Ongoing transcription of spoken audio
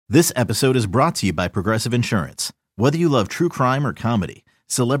This episode is brought to you by Progressive Insurance. Whether you love true crime or comedy,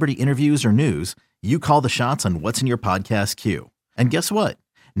 celebrity interviews or news, you call the shots on what's in your podcast queue. And guess what?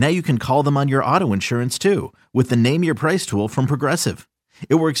 Now you can call them on your auto insurance too with the Name Your Price tool from Progressive.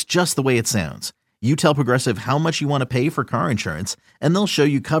 It works just the way it sounds. You tell Progressive how much you want to pay for car insurance, and they'll show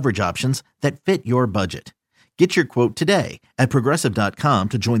you coverage options that fit your budget. Get your quote today at Progressive.com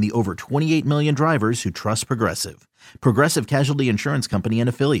to join the over 28 million drivers who trust Progressive. Progressive Casualty Insurance Company and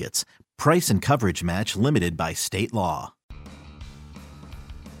Affiliates. Price and coverage match limited by state law.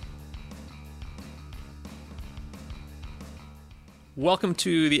 Welcome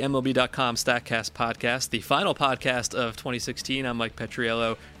to the MLB.com StatCast podcast, the final podcast of 2016. I'm Mike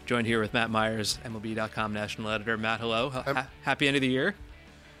Petriello, joined here with Matt Myers, MLB.com national editor. Matt, hello. Happy end of the year.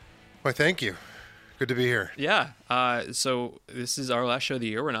 Why, thank you. Good to be here. Yeah. So this is our last show of the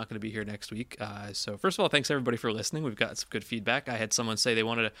year. We're not going to be here next week. So first of all, thanks everybody for listening. We've got some good feedback. I had someone say they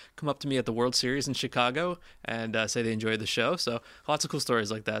wanted to come up to me at the World Series in Chicago and say they enjoyed the show. So lots of cool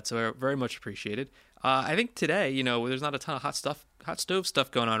stories like that. So very much appreciated. I think today, there's not a ton of hot stove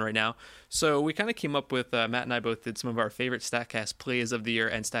stuff going on right now. So we kind of came up with, Matt and I both did some of our favorite StatCast plays of the year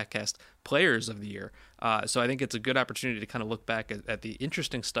and StatCast players of the year. So I think it's a good opportunity to kind of look back at the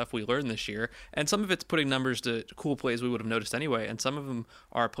interesting stuff we learned this year. And some of it's putting numbers to cool plays we would have noticed anyway. And some of them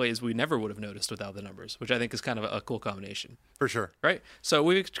are plays we never would have noticed without the numbers, which I think is kind of a cool combination. For sure. Right? So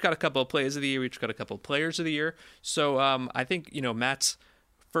we've got a couple of plays of the year. We've got a couple of players of the year. So I think, Matt's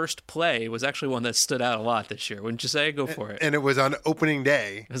first play was actually one that stood out a lot this year. Wouldn't you say? Go for it. And it was on opening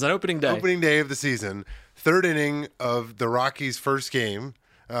day. It was on opening day. Opening day of the season. Third inning of the Rockies' first game.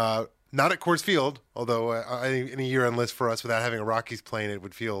 Not at Coors Field, although in a year endless for us without having a Rockies plane, it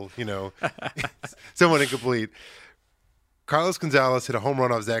would feel, somewhat incomplete. Carlos Gonzalez hit a home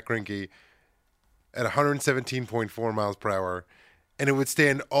run off Zach Greinke at 117.4 miles per hour. And it would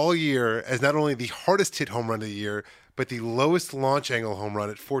stand all year as not only the hardest hit home run of the year, but the lowest launch angle home run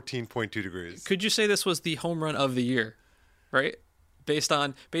at 14.2 degrees. Could you say this was the home run of the year, right? Based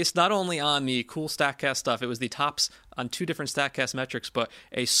not only on the cool StatCast stuff, it was the tops on two different StatCast metrics, but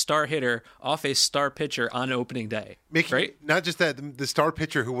a star hitter off a star pitcher on opening day. Right? Not just that, the star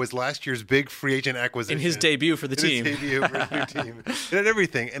pitcher who was last year's big free agent acquisition. In his debut for the team. His debut for the new team. It had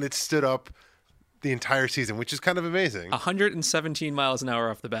everything, and it stood up the entire season, which is kind of amazing. 117 miles an hour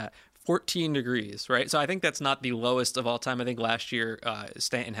off the bat. 14 degrees, right? So I think that's not the lowest of all time. I think last year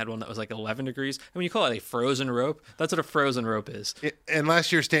Stanton had one that was like 11 degrees. I mean, you call it a frozen rope. That's what a frozen rope is. And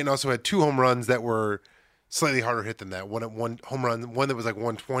last year Stanton also had two home runs that were slightly harder hit than that. One home run, one that was like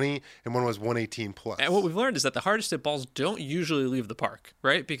 120, and one was 118 plus. And what we've learned is that the hardest hit balls don't usually leave the park,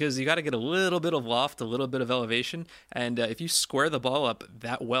 right? Because you got to get a little bit of loft, a little bit of elevation, and if you square the ball up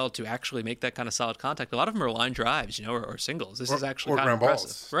that well to actually make that kind of solid contact, a lot of them are line drives, or singles. This is actually kind of impressive.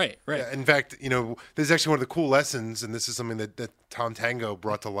 Balls. Right. Yeah, in fact, this is actually one of the cool lessons, and this is something that Tom Tango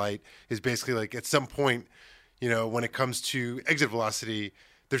brought to light, is basically like at some point, when it comes to exit velocity,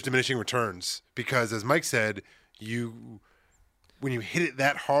 there's diminishing returns because, as Mike said, when you hit it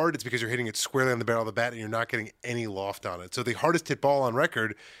that hard, it's because you're hitting it squarely on the barrel of the bat and you're not getting any loft on it. So the hardest hit ball on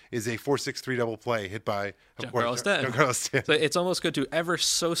record is a 4.63 double play hit by Giancarlo Stanton. So it's almost good to ever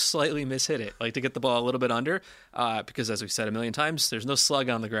so slightly mishit it, like to get the ball a little bit under, because as we've said a million times, there's no slug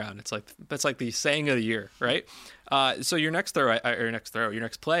on the ground. That's like the saying of the year, right? So your next play,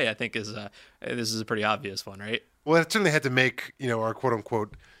 I think is this is a pretty obvious one, right? Well, it certainly had to make our quote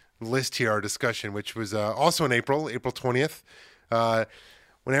unquote list here, our discussion, which was also in April 20th, when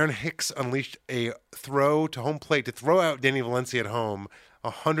Aaron Hicks unleashed a throw to home plate to throw out Danny Valencia at home,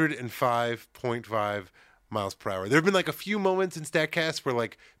 105.5 miles per hour. There have been like a few moments in StatCast where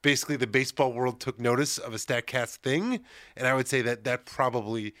like basically the baseball world took notice of a StatCast thing, and I would say that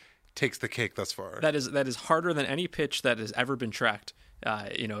probably takes the cake thus far. That is harder than any pitch that has ever been tracked.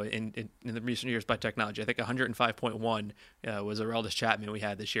 In the recent years by technology. I think 105.1 was Aroldis Chapman we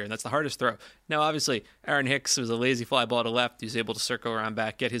had this year, and that's the hardest throw. Now, obviously, Aaron Hicks was a lazy fly ball to left. He was able to circle around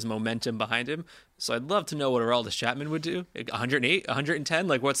back, get his momentum behind him. So I'd love to know what Aroldis Chapman would do. 108, 110,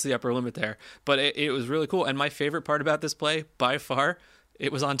 like what's the upper limit there? But it was really cool. And my favorite part about this play, by far, it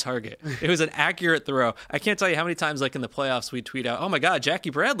was on target. It was an accurate throw. I can't tell you how many times, like in the playoffs, we'd tweet out, "Oh my God,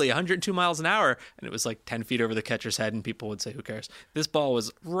 Jackie Bradley, 102 miles an hour," and it was like 10 feet over the catcher's head, and people would say, "Who cares?" This ball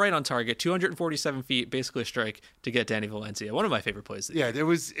was right on target, 247 feet, basically a strike to get Danny Valencia. One of my favorite plays. It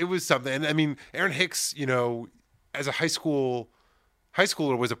was something. And I mean, Aaron Hicks, as a high schooler,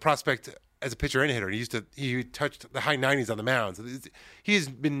 was a prospect as a pitcher and hitter. He touched the high 90s on the mound. So he has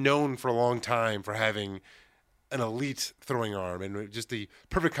been known for a long time for having an elite throwing arm and just the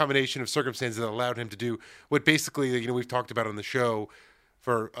perfect combination of circumstances that allowed him to do what basically, we've talked about on the show,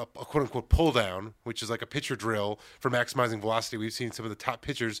 for a quote-unquote pull-down, which is like a pitcher drill for maximizing velocity. We've seen some of the top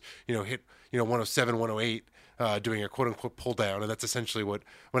pitchers, hit 107, 108 doing a quote-unquote pull-down, and that's essentially what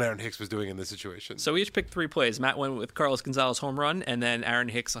Aaron Hicks was doing in this situation. So we each picked 3 plays. Matt went with Carlos Gonzalez home run, and then Aaron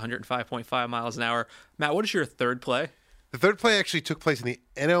Hicks 105.5 miles an hour. Matt, what is your third play? The third play actually took place in the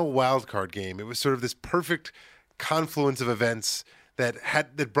NL wildcard game. It was sort of this perfect confluence of events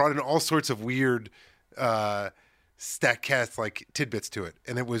that brought in all sorts of weird StatCast like tidbits to it.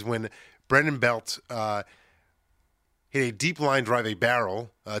 And it was when Brandon Belt hit a deep line drive, a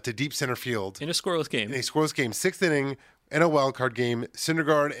barrel to deep center field. In a scoreless game. 6th inning, NL wildcard game.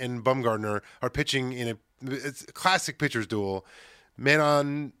 Syndergaard and Bumgarner are pitching in it's a classic pitcher's duel. Man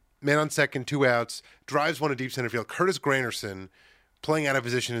on second, 2 outs, drives one to deep center field. Curtis Granderson playing out of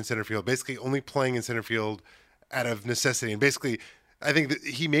position in center field, basically only playing in center field out of necessity. And basically, I think that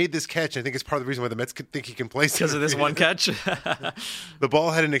he made this catch. I think it's part of the reason why the Mets think he can play because of this one catch. The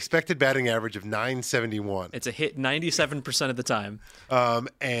ball had an expected batting average of .971. It's a hit 97% of the time.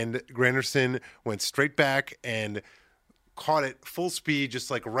 And Granderson went straight back and caught it full speed,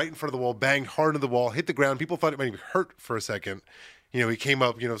 just like right in front of the wall, banged hard into the wall, hit the ground. People thought it might be hurt for a second. He came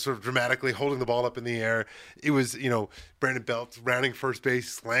up, sort of dramatically holding the ball up in the air. It was, Brandon Belt rounding first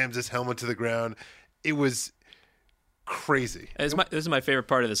base, slams his helmet to the ground. It was crazy. This is my favorite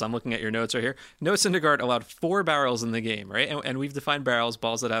part of this. I'm looking at your notes right here. Noah Syndergaard allowed 4 barrels in the game, right? And we've defined barrels,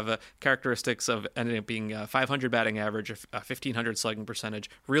 balls that have characteristics of ending up being 500 batting average, a 1,500 slugging percentage.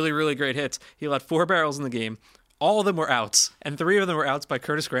 Really, really great hits. He allowed 4 barrels in the game. All of them were outs, and 3 of them were outs by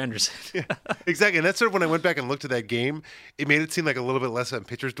Curtis Granderson. Yeah, exactly. And that's sort of when I went back and looked at that game, it made it seem like a little bit less of a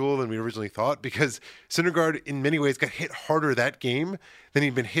pitcher's duel than we originally thought, because Syndergaard, in many ways, got hit harder that game than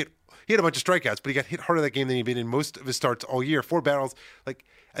he'd been hit. He had a bunch of strikeouts, but he got hit harder that game than he'd been in most of his starts all year. 4 barrels. Like,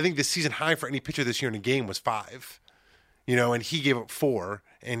 I think the season high for any pitcher this year in a game was 5. And he gave up 4.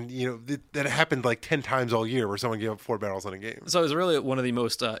 And, that happened like 10 times all year where someone gave up 4 barrels in a game. So it was really one of the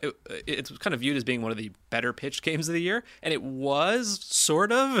most, it's kind of viewed as being one of the better pitched games of the year. And it was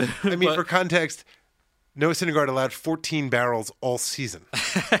sort of. For context, Noah Syndergaard allowed 14 barrels all season,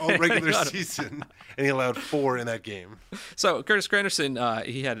 all regular season. And he allowed 4 in that game. So Curtis Granderson,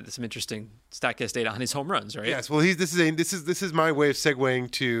 he had some interesting StatCast data on his home runs, right? Yes. Well, this is my way of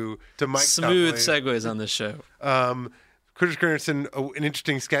segueing to Mike. Smooth segues on this show. Curtis Granderson, an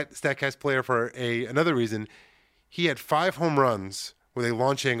interesting StatCast player for another reason. He had 5 home runs with a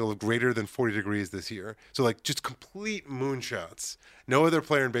launch angle of greater than 40 degrees this year. So, like, just complete moonshots. No other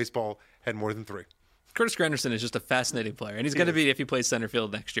player in baseball had more than 3. Curtis Granderson is just a fascinating player, and he's going to be if he plays center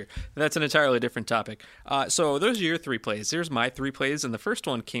field next year. That's an entirely different topic. So those are your 3 plays. Here's my 3 plays, and the first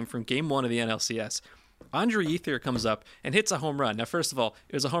one came from Game 1 of the NLCS. Andre Ethier comes up and hits a home run. Now, first of all,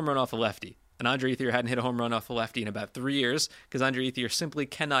 it was a home run off a lefty. And Andre Ethier hadn't hit a home run off a lefty in about 3 years because Andre Ethier simply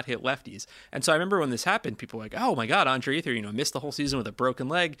cannot hit lefties. And so I remember when this happened, people were like, oh my God, Andre Ethier, missed the whole season with a broken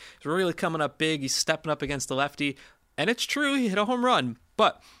leg. He's really coming up big. He's stepping up against the lefty. And it's true, he hit a home run.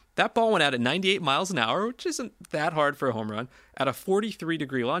 But that ball went out at 98 miles an hour, which isn't that hard for a home run, at a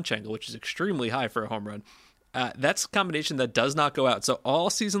 43-degree launch angle, which is extremely high for a home run. That's a combination that does not go out. So all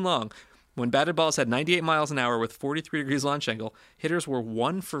season long, when batted balls had 98 miles an hour with 43 degrees launch angle, hitters were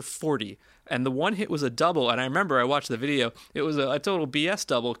 1 for 40. And the one hit was a double. And I remember I watched the video. It was a total BS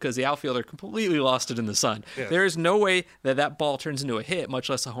double because the outfielder completely lost it in the sun. Yeah. There is no way that ball turns into a hit, much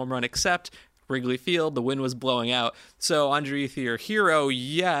less a home run, except Wrigley Field. The wind was blowing out. So Andre Ethier, hero,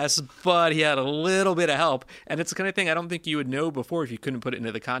 yes, but he had a little bit of help. And it's the kind of thing I don't think you would know before if you couldn't put it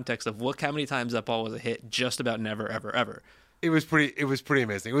into the context of look how many times that ball was a hit just about never, ever, ever. It was pretty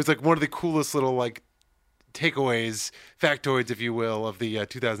amazing. It was like one of the coolest little like takeaways, factoids, if you will, of the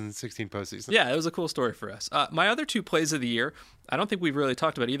 2016 postseason. Yeah, it was a cool story for us. My other 2 plays of the year, I don't think we've really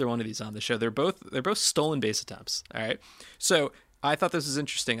talked about either one of these on the show. They're both stolen base attempts. All right, so I thought this was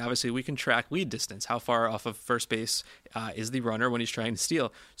interesting. Obviously, we can track lead distance, how far off of first base is the runner when he's trying to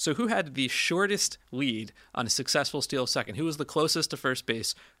steal. So who had the shortest lead on a successful steal second? Who was the closest to first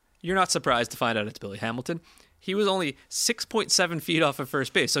base? You're not surprised to find out it's Billy Hamilton. He was only 6.7 feet off of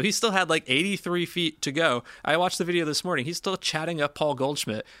first base, so he still had like 83 feet to go. I watched the video this morning. He's still chatting up Paul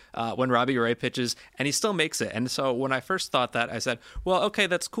Goldschmidt when Robbie Ray pitches, and he still makes it. And so when I first thought that, I said, well, okay,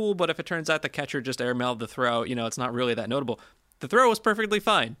 that's cool, but if it turns out the catcher just airmailed the throw, it's not really that notable. The throw was perfectly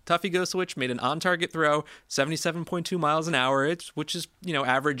fine. Tuffy Gosewich made an on-target throw, 77.2 miles an hour, which is,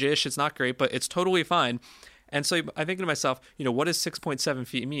 average-ish. It's not great, but it's totally fine. And so I'm thinking to myself, what does 6.7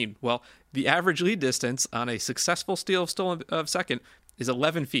 feet mean? Well, the average lead distance on a successful steal of second is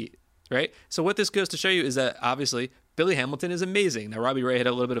 11 feet, right? So what this goes to show you is that obviously Billy Hamilton is amazing. Now, Robbie Ray had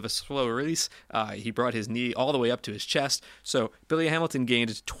a little bit of a slow release. He brought his knee all the way up to his chest. So Billy Hamilton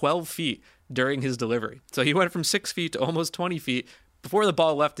gained 12 feet during his delivery. So he went from 6 feet to almost 20 feet before the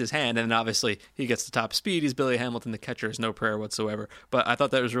ball left his hand. And then obviously he gets the top speed. He's Billy Hamilton. The catcher is no prayer whatsoever. But I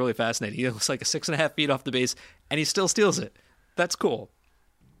thought that was really fascinating. He looks like a 6.5 feet off the base, and he still steals it. That's cool.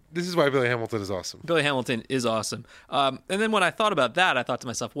 This is why Billy Hamilton is awesome. Billy Hamilton is awesome. And then when I thought about that, I thought to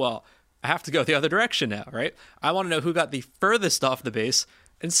myself, well, I have to go the other direction now, right? I want to know who got the furthest off the base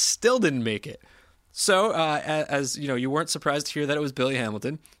and still didn't make it. So, as you know, you weren't surprised to hear that it was Billy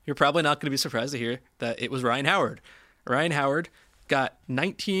Hamilton. You're probably not going to be surprised to hear that it was Ryan Howard. Ryan Howard got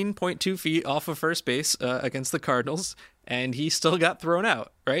 19.2 feet off of first base against the Cardinals, and he still got thrown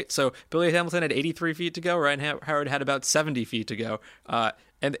out, right? So Billy Hamilton had 83 feet to go. Ryan Howard had about 70 feet to go.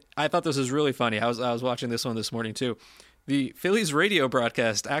 And I thought this was really funny. I was watching this one this morning, too. The Phillies radio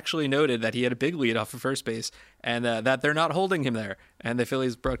broadcast actually noted that he had a big lead off of first base and that they're not holding him there. And the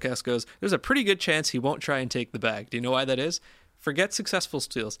Phillies broadcast goes, there's a pretty good chance he won't try and take the bag. Do you know why that is? Forget successful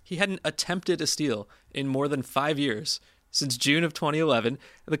steals. He hadn't attempted a steal in more than 5 years. Since June of 2011,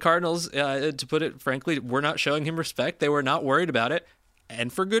 the Cardinals, to put it frankly, were not showing him respect. They were not worried about it.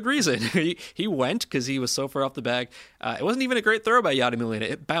 And for good reason. He went because he was so far off the bag. It wasn't even a great throw by Yadi Molina.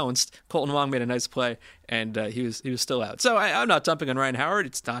 It bounced. Colton Wong made a nice play, and he was still out. So I'm not dumping on Ryan Howard.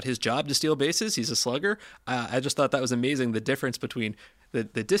 It's not his job to steal bases. He's a slugger. I just thought that was amazing, the difference between the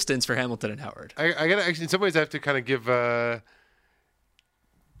distance for Hamilton and Howard. I gotta actually, in some ways, I have to kind of give a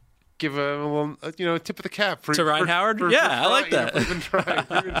little, tip of the cap to Ryan Howard. I like that. We've been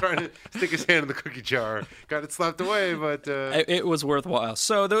trying to stick his hand in the cookie jar. Got it slapped away, but it was worthwhile.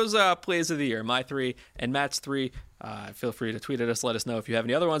 So those plays of the year, my 3 and Matt's 3. Feel free to tweet at us, let us know if you have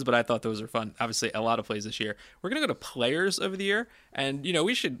any other ones, but I thought those were fun. Obviously, a lot of plays this year. We're going to go to players of the year, and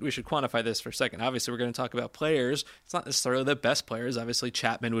we should quantify this for a second. Obviously, we're going to talk about players. It's not necessarily the best players. Obviously,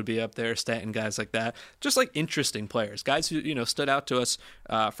 Chapman would be up there, Stanton, guys like that. Just like interesting players, guys who stood out to us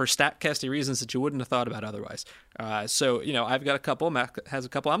for StatCasty reasons that you wouldn't have thought about otherwise. So I've got a couple. Matt has a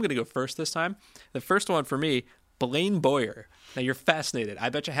couple. I'm going to go first this time. The first one for me, Blaine Boyer. Now, you're fascinated. I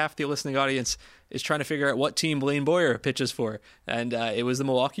bet you half the listening audience is trying to figure out what team Blaine Boyer pitches for. And it was the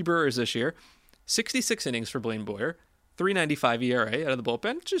Milwaukee Brewers this year. 66 innings for Blaine Boyer. 3.95 ERA out of the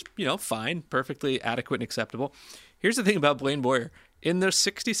bullpen, which is, fine, perfectly adequate and acceptable. Here's the thing about Blaine Boyer. In those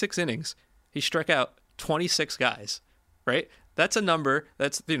 66 innings, he struck out 26 guys, right? That's a number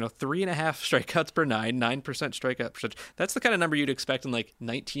that's, 3.5 strikeouts per 9% strikeout percentage. That's the kind of number you'd expect in like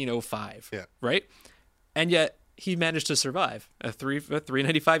 1905, right? And yet, he managed to survive a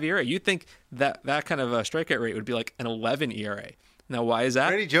 3.95 ERA. You'd think that kind of a strikeout rate would be like an 11 ERA. Now, why is that?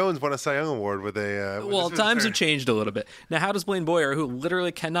 Randy Jones won a Cy Young Award with a... well, times have changed a little bit. Now, how does Blaine Boyer, who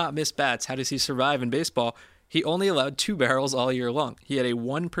literally cannot miss bats, how does he survive in baseball? He only allowed 2 barrels all year long. He had a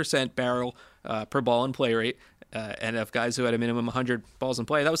 1% barrel per ball in play rate. And of guys who had a minimum 100 balls in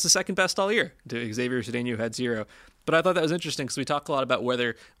play, that was the second best all year. Xavier Cedeno had 0. But I thought that was interesting because we talk a lot about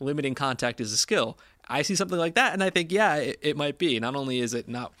whether limiting contact is a skill. I see something like that, and I think, it might be. Not only is it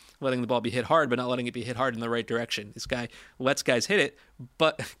not letting the ball be hit hard, but not letting it be hit hard in the right direction. This guy lets guys hit it,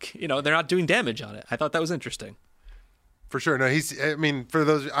 but, they're not doing damage on it. I thought that was interesting. For sure. No, for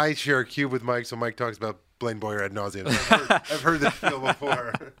those, I share a cube with Mike, so Mike talks about Blaine Boyer ad nauseum. I've heard this feel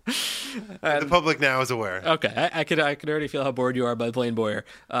before. The public now is aware. Okay, I could already feel how bored you are by Blaine Boyer.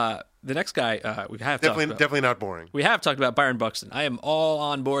 The next guy we have definitely not boring. We have talked about Byron Buxton. I am all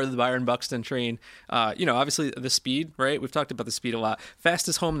on board the Byron Buxton train. Obviously the speed, right? We've talked about the speed a lot.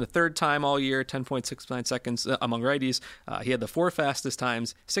 Fastest home the third time all year, 10.69 seconds among righties. He had the 4 fastest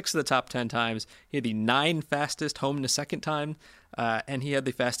times, 6 of the top 10 times. He had the 9 fastest home to second time, and he had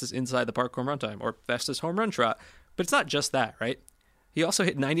the fastest inside the park home run time, or fastest home run trot. But it's not just that, right? He also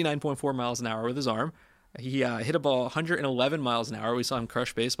hit 99.4 miles an hour with his arm. He hit a ball 111 miles an hour. We saw him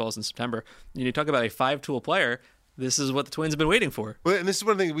crush baseballs in September. You talk about a 5-tool player. This is what the Twins have been waiting for. Well, and this is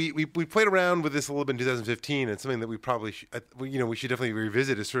one thing we played around with this a little bit in 2015, and something that we probably we should definitely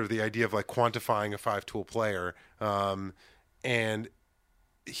revisit is sort of the idea of like quantifying a 5-tool player. And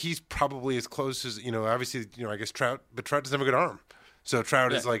he's probably as close as obviously I guess Trout, but Trout doesn't have a good arm. So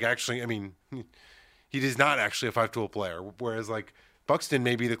Trout is like actually, he is not actually a 5-tool player, whereas like Buxton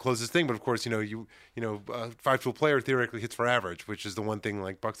may be the closest thing, but of course, a 5-tool player theoretically hits for average, which is the one thing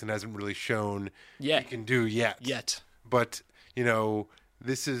like Buxton hasn't really shown he can do yet. But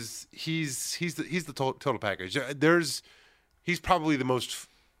this is he's the total package. He's probably the most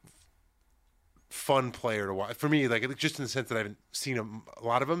fun player to watch for me. Like just in the sense that I haven't seen a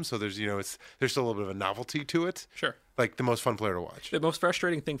lot of them, so there's there's still a little bit of a novelty to it. Sure. Like the most fun player to watch. The most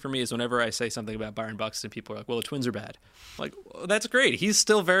frustrating thing for me is whenever I say something about Byron Buxton, people are like, well, the Twins are bad. I'm like, well, that's great. He's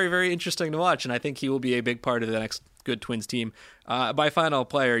still very, very interesting to watch, and I think he will be a big part of the next good Twins team. My final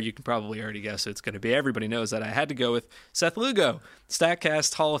player, you can probably already guess who it's going to be. Everybody knows that. I had to go with Seth Lugo,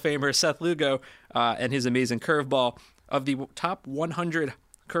 StatCast Hall of Famer Seth Lugo, and his amazing curveball. Of the top 100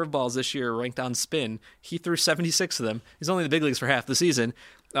 curveballs this year ranked on spin, he threw 76 of them. He's only in the big leagues for half the season.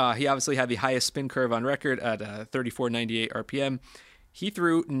 He obviously had the highest spin curve on record at 3498 RPM. He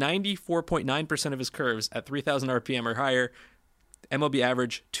threw 94.9% of his curves at 3000 RPM or higher. MLB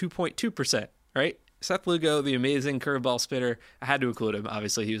average 2.2%, right? Seth Lugo, the amazing curveball spinner. I had to include him.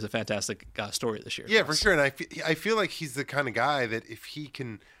 Obviously, he was a fantastic story this year. Yeah, for sure. And I feel like he's the kind of guy that if he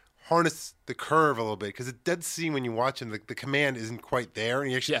can harness the curve a little bit, because it does seem when you watch him, the command isn't quite there,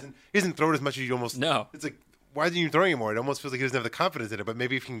 and he actually isn't throwing as much as you almost. No, it's like, why isn't you throwing it more? It almost feels like he doesn't have the confidence in it. But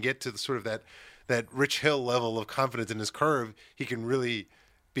maybe if he can get to the sort of that Rich Hill level of confidence in his curve, he can really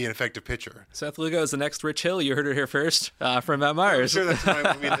be an effective pitcher. Seth Lugo is the next Rich Hill. You heard it here first from Matt Myers. I'm sure that's right.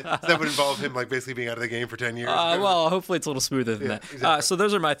 I mean, that would involve him like basically being out of the game for 10 years. Well, hopefully it's a little smoother than that. Exactly. So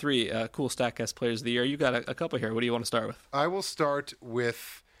those are my three cool StatCast players of the year. You got a couple here. What do you want to start with? I will start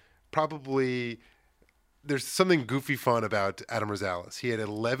with probably. There's something goofy fun about Adam Rosales. He had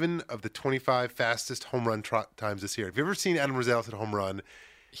 11 of the 25 fastest home run trot times this year. Have you ever seen Adam Rosales hit a home run?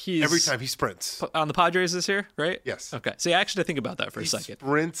 Every time he sprints. On the Padres this year, right? Yes. Okay. See, I actually had to think about that for a second.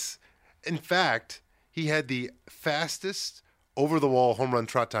 Sprints. In fact, he had the fastest over-the-wall home run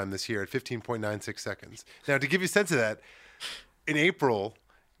trot time this year at 15.96 seconds. Now, to give you a sense of that, in April,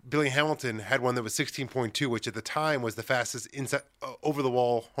 Billy Hamilton had one that was 16.2, which at the time was the fastest inside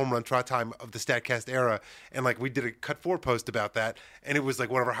over-the-wall home run trot time of the StatCast era. And like we did a Cut 4 post about that, and it was like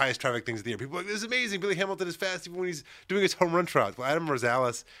one of our highest traffic things of the year. People were like, this is amazing. Billy Hamilton is fast even when he's doing his home run trot. Well, Adam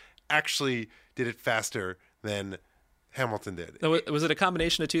Rosales actually did it faster than Hamilton did. Was it a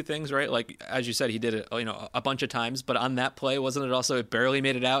combination of two things, right? Like, as you said, he did it, a bunch of times, but on that play, wasn't it also, it barely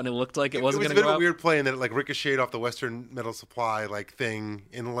made it out and it looked like it wasn't going to go out? It was a bit of a weird play in that it like ricocheted off the Western Metal Supply like thing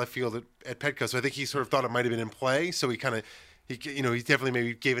in the left field at Petco. So I think he sort of thought it might have been in play. So he definitely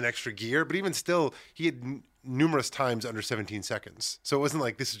maybe gave an extra gear, but even still, he had numerous times under 17 seconds. So it wasn't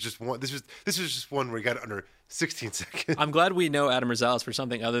like this is just one. This was just one where he got it under 16 seconds. I'm glad we know Adam Rosales for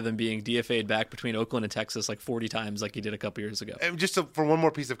something other than being DFA'd back between Oakland and Texas like 40 times like he did a couple years ago. And just for one more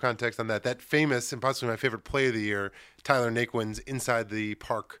piece of context on that famous and possibly my favorite play of the year, Tyler Naquin's inside the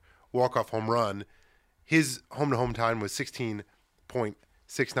park walk-off home run, his home-to-home time was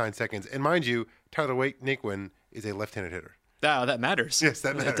 16.69 seconds. And mind you, Tyler Naquin is a left-handed hitter. Oh, that matters. Yes,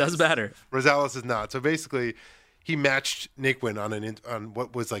 that matters. It does matter. Rosales is not. So basically, he matched Naquin on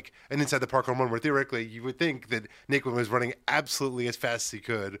what was like an inside the park home run, where theoretically you would think that Naquin was running absolutely as fast as he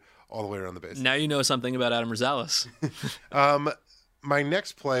could all the way around the base. Now you know something about Adam Rosales. My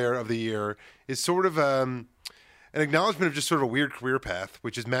next player of the year is sort of an acknowledgement of just sort of a weird career path,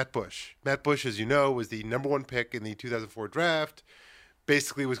 which is Matt Bush. Matt Bush, as you know, was the number one pick in the 2004 draft.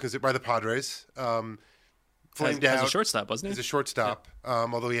 Basically, was considered by the Padres. Flamed out as a shortstop, wasn't he? As a shortstop, yeah.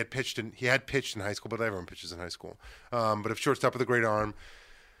 Although he had pitched in high school, but everyone pitches in high school. But a shortstop with a great arm.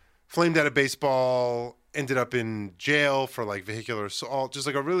 Flamed out of baseball, ended up in jail for like vehicular assault. Just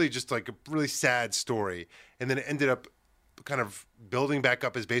like a really sad story. And then it ended up kind of building back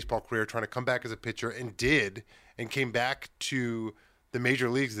up his baseball career, trying to come back as a pitcher, and came back to the major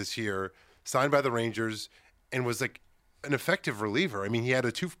leagues this year, signed by the Rangers, and was like an effective reliever. I mean, he had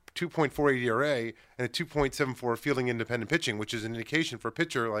a 2.48 ERA and a 2.74 fielding independent pitching, which is an indication for a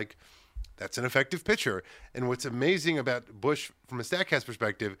pitcher like that's an effective pitcher. And what's amazing about Bush from a StatCast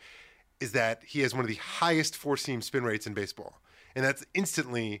perspective is that he has one of the highest four-seam spin rates in baseball. And that's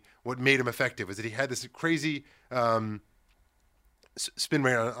instantly what made him effective, is that he had this crazy spin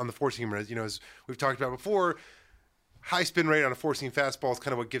rate on the four-seamer. As we've talked about before, high spin rate on a four-seam fastball is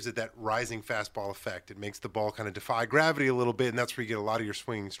kind of what gives it that rising fastball effect. It makes the ball kind of defy gravity a little bit, and that's where you get a lot of your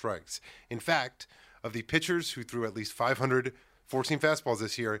swinging strikes. In fact, of the pitchers who threw at least 500 four-seam fastballs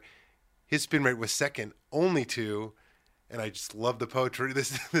this year, his spin rate was second only to, and I just love the poetry,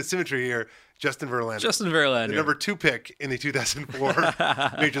 the symmetry here, Justin Verlander. The number 2 pick in the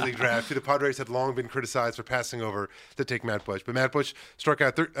 2004 Major League Draft, who the Padres had long been criticized for passing over to take Matt Bush. But Matt Bush struck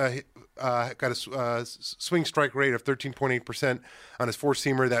out, got a swing strike rate of 13.8% on his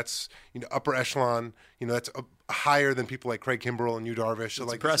four-seamer. That's upper echelon. That's higher than people like Craig Kimbrell and Yu Darvish. So,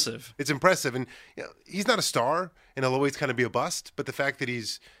 impressive. It's impressive. And he's not a star, and he'll always kind of be a bust. But the fact that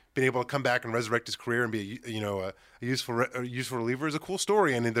he's been able to come back and resurrect his career and be a useful reliever is a cool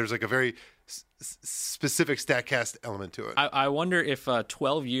story. And there's like a very specific StatCast element to it. I wonder if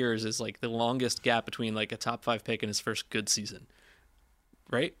 12 years is like the longest gap between like a top 5 pick and his first good season,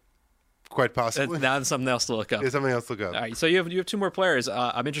 right? Quite possibly. That's something else to look up. Yeah, something else to look up. All right, so you have 2 more players.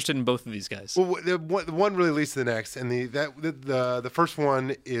 I'm interested in both of these guys. Well, the one really leads to the next, and the first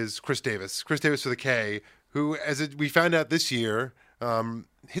one is Chris Davis. Chris Davis with a K, who, we found out this year,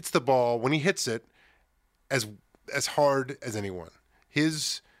 hits the ball when he hits it as hard as anyone.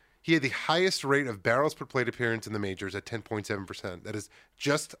 He had the highest rate of barrels per plate appearance in the majors at 10.7%. That is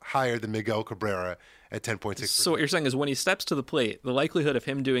just higher than Miguel Cabrera at 10.6%. So what you're saying is when he steps to the plate, the likelihood of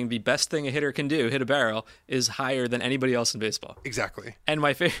him doing the best thing a hitter can do, hit a barrel, is higher than anybody else in baseball. Exactly. And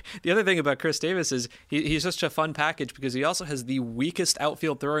the other thing about Chris Davis is he's such a fun package because he also has the weakest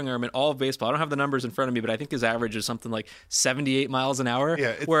outfield throwing arm in all of baseball. I don't have the numbers in front of me, but I think his average is something like 78 miles an hour,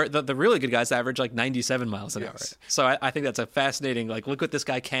 where the really good guys average like 97 miles an hour. So I think that's a fascinating, like, look what this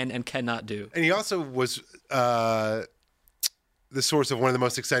guy can and cannot do. And he also was the source of one of the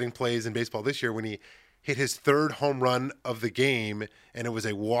most exciting plays in baseball this year when he hit his 3rd home run of the game, and it was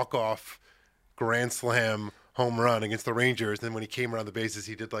a walk-off grand slam home run against the Rangers. And then when he came around the bases,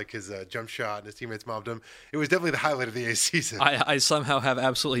 he did like his jump shot, and his teammates mobbed him. It was definitely the highlight of the A's season. I somehow have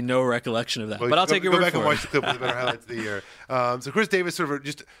absolutely no recollection of that, but I'll take your word for it. Go back and watch the clip with the better highlights of the year. So Chris Davis sort of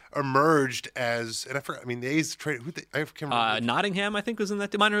just emerged as, and I forgot, I mean, the A's traded, I can't remember. Nottingham, I think, was in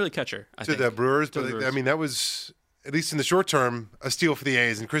that minor league catcher. To the Brewers, but I mean, that was, at least in the short term, a steal for the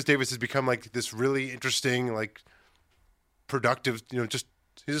A's. And Chris Davis has become like this really interesting, like productive, just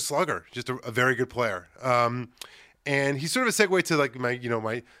he's a slugger, just a very good player. And he's sort of a segue to like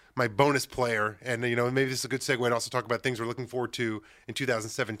my bonus player. And, maybe this is a good segue to also talk about things we're looking forward to in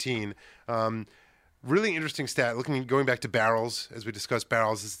 2017. Really interesting stat, going back to barrels, as we discussed.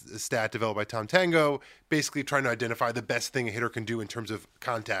 Barrels is a stat developed by Tom Tango, basically trying to identify the best thing a hitter can do in terms of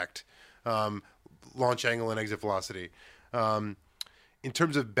contact, launch angle, and exit velocity. In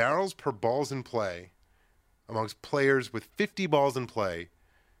terms of barrels per balls in play, amongst players with 50 balls in play,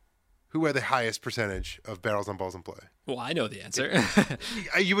 who had the highest percentage of barrels on balls in play? Well, I know the answer.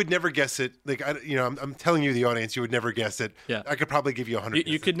 You would never guess it. Like, I'm telling you, the audience, you would never guess it. Yeah. I could probably give you 100.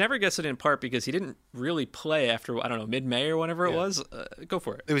 You could never guess it in part because he didn't really play after, I don't know, mid-May or whenever it was. Go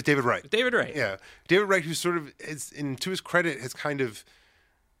for it. It was David Wright. David Wright. Yeah. David Wright, who sort of, and to his credit, has kind of,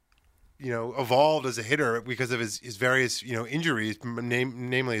 evolved as a hitter because of his various, injuries,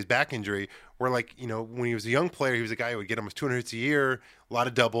 namely his back injury, where when he was a young player, he was a guy who would get almost 200 hits a year, a lot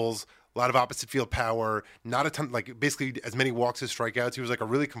of doubles, a lot of opposite field power, not a ton, basically as many walks as strikeouts. He was like a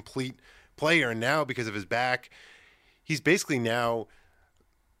really complete player. And now, because of his back, he's basically now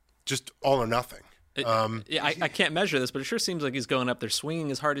just all or nothing. I can't measure this, but it sure seems like he's going up there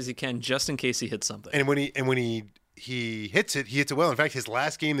swinging as hard as he can just in case he hits something. And when he hits it, he hits it well. In fact, his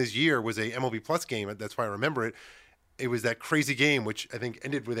last game this year was a MLB Plus game. That's why I remember it. It was that crazy game, which I think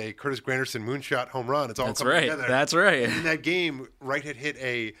ended with a Curtis Granderson moonshot home run. It's all coming together. That's right. And in that game, Wright had hit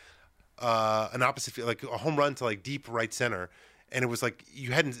an opposite field, like a home run to like deep right center, and it was like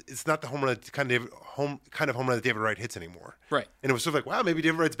it's not the home run kind of home run that David Wright hits anymore. Right. And it was sort of like, wow, maybe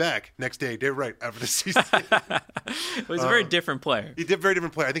David Wright's back. Next day, David Wright out for the season. Well, he's a very different player. He's a very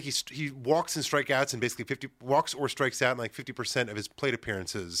different player. I think he walks and strikeouts and basically walks or strikes out in like 50% of his plate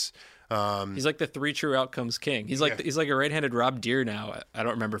appearances. He's like the 3 true outcomes king. He's like a right-handed Rob Deere now. I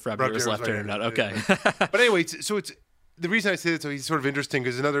don't remember if Rob Deere was left-handed or not. Okay. But anyway, so it's the reason I say that, so he's sort of interesting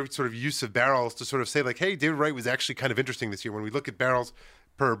because another sort of use of barrels to sort of say like, hey, David Wright was actually kind of interesting this year. When we look at barrels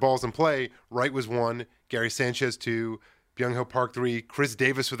per balls in play, Wright was 1, Gary Sanchez 2, Byung-Ho Park 3, Chris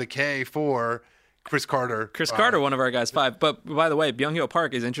Davis with a K 4, Chris Carter. Carter, one of our guys, 5. But by the way, Byung-Ho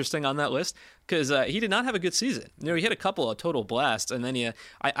Park is interesting on that list because he did not have a good season. He had a couple of total blasts, and then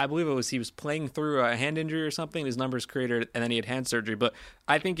I believe he was playing through a hand injury or something. His numbers cratered, and then he had hand surgery. But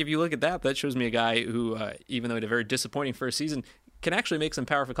I think if you look at that shows me a guy who, even though he had a very disappointing first season, can actually make some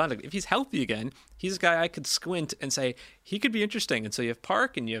powerful contact. If he's healthy again, he's a guy I could squint and say he could be interesting. And so you have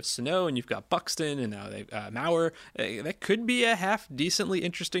Park and you have Sano and you've got Buxton and now Mauer. That could be a half decently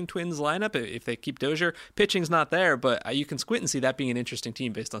interesting Twins lineup if they keep Dozier. Pitching's not there, but you can squint and see that being an interesting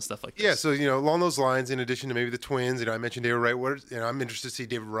team based on stuff like this. Yeah, so along those lines, in addition to maybe the Twins, I mentioned David Wright. I'm interested to see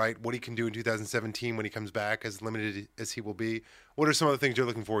David Wright, what he can do in 2017 when he comes back, as limited as he will be. What are some of the things you're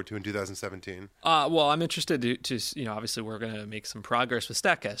looking forward to in 2017? Well, I'm interested to obviously we're going to make some progress with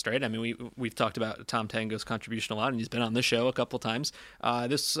StatCast, right? I mean, we've talked about Tom Tango's contribution a lot, and he's been on this show a couple of times. He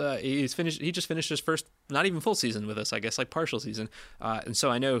just finished his first not even full season with us, I guess, like partial season. And so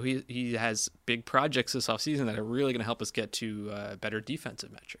I know he has big projects this offseason that are really going to help us get to better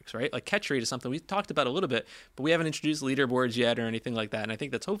defensive metrics, right? Like catch rate is something we talked about a little bit, but we haven't introduced leaderboards yet or anything like that. And I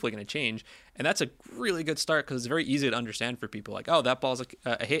think that's hopefully going to change. And that's a really good start because it's very easy to understand for people. Like, oh, that ball's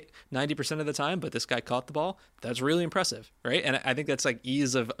a hit 90% of the time, but this guy caught the ball. That's really impressive, right? And I think that's like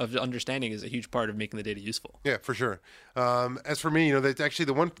ease of understanding is a huge part of making the data useful. Yeah, for sure. As for me, that's actually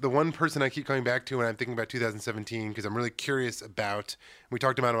the one person I keep coming back to when I'm thinking about 2017, because I'm really curious about, we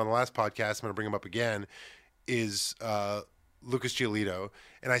talked about him on the last podcast, I'm going to bring him up again, is Lucas Giolito.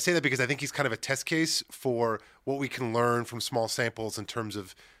 And I say that because I think he's kind of a test case for what we can learn from small samples in terms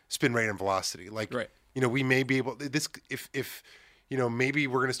of spin rate and velocity. Like, right. We may be able, if maybe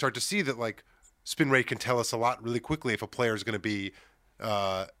we're going to start to see that like spin rate can tell us a lot really quickly if a player is going to be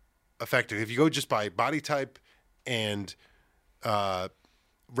effective. If you go just by body type and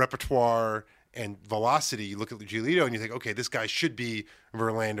repertoire and velocity, you look at Giolito and you think, okay, this guy should be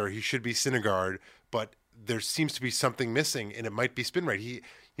Verlander, he should be Syndergaard, but there seems to be something missing, and it might be spin rate.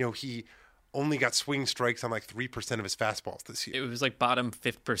 He only got swing strikes on like 3% of his fastballs this year. It was like bottom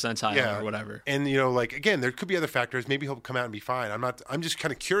 5th percentile or whatever. And again, there could be other factors. Maybe he'll come out and be fine. I'm just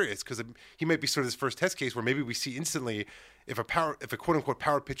kind of curious because he might be sort of this first test case where maybe we see instantly if a quote unquote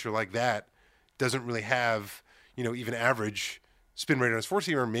power pitcher like that doesn't really have even average spin rate on his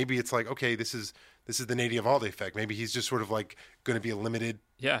four-seamer, maybe it's like, okay, this is the Nady Eovaldi effect. Maybe he's just sort of like going to be a limited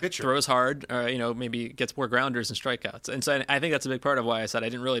pitcher. Throws hard, maybe gets more grounders and strikeouts. And so I think that's a big part of why I said I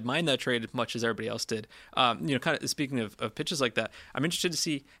didn't really mind that trade as much as everybody else did. Kind of speaking of pitches like that, I'm interested to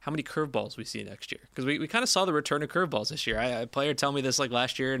see how many curveballs we see next year, because we kind of saw the return of curveballs this year. A player tell me this like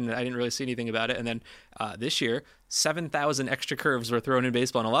last year, and I didn't really see anything about it. And then this year, 7,000 extra curves were thrown in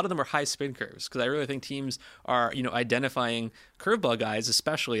baseball, and a lot of them are high spin curves, because I really think teams are identifying curveball guys,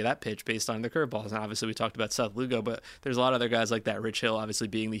 especially that pitch, based on the curveballs. And obviously we talked about Seth Lugo, but there's a lot of other guys like that, Rich Hill obviously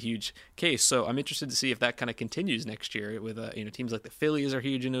being the huge case. So I'm interested to see if that kind of continues next year with teams like the Phillies are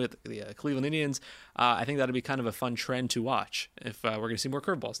huge into it, the Cleveland Indians. I think that'll be kind of a fun trend to watch if we're going to see more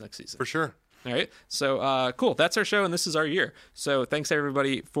curveballs next season. For sure. All right. So cool. That's our show, and this is our year. So thanks to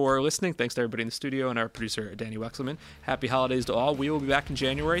everybody for listening. Thanks to everybody in the studio and our producer, Danny Wexelman. Happy holidays to all. We will be back in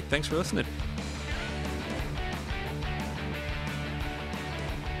January. Thanks for listening.